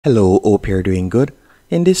Hello, hope you're doing good.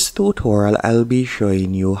 In this tutorial, I'll be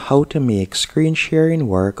showing you how to make screen sharing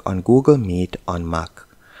work on Google Meet on Mac.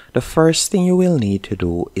 The first thing you will need to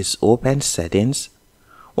do is open Settings.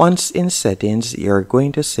 Once in Settings, you're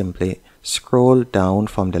going to simply scroll down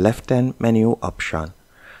from the left-hand menu option.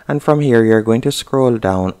 And from here, you're going to scroll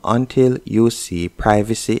down until you see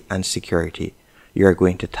Privacy and Security. You're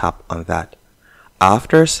going to tap on that.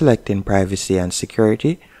 After selecting Privacy and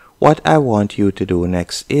Security, what I want you to do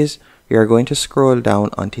next is you're going to scroll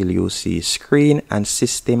down until you see Screen and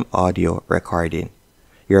System Audio Recording.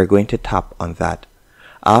 You're going to tap on that.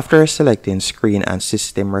 After selecting Screen and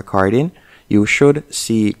System Recording, you should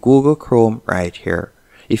see Google Chrome right here.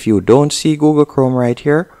 If you don't see Google Chrome right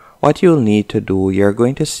here, what you'll need to do, you're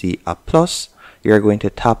going to see a plus. You're going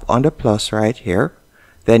to tap on the plus right here.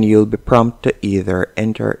 Then you'll be prompted to either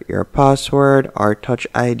enter your password or Touch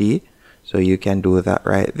ID. So you can do that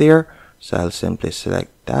right there. So I'll simply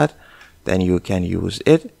select that. Then you can use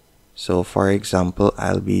it. So for example,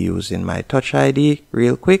 I'll be using my Touch ID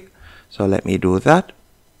real quick. So let me do that.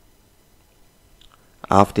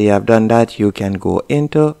 After you have done that, you can go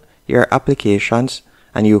into your applications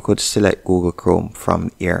and you could select Google Chrome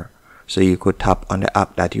from here. So you could tap on the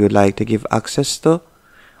app that you'd like to give access to.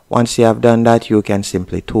 Once you have done that, you can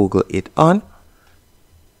simply toggle it on.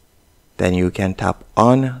 Then you can tap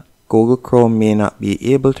on. Google Chrome may not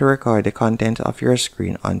be able to record the content of your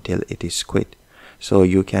screen until it is quit. So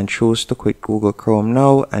you can choose to quit Google Chrome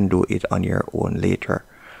now and do it on your own later.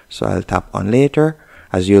 So I'll tap on later,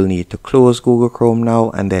 as you'll need to close Google Chrome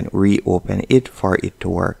now and then reopen it for it to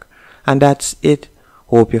work. And that's it.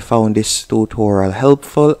 Hope you found this tutorial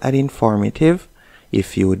helpful and informative.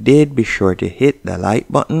 If you did, be sure to hit the like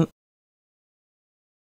button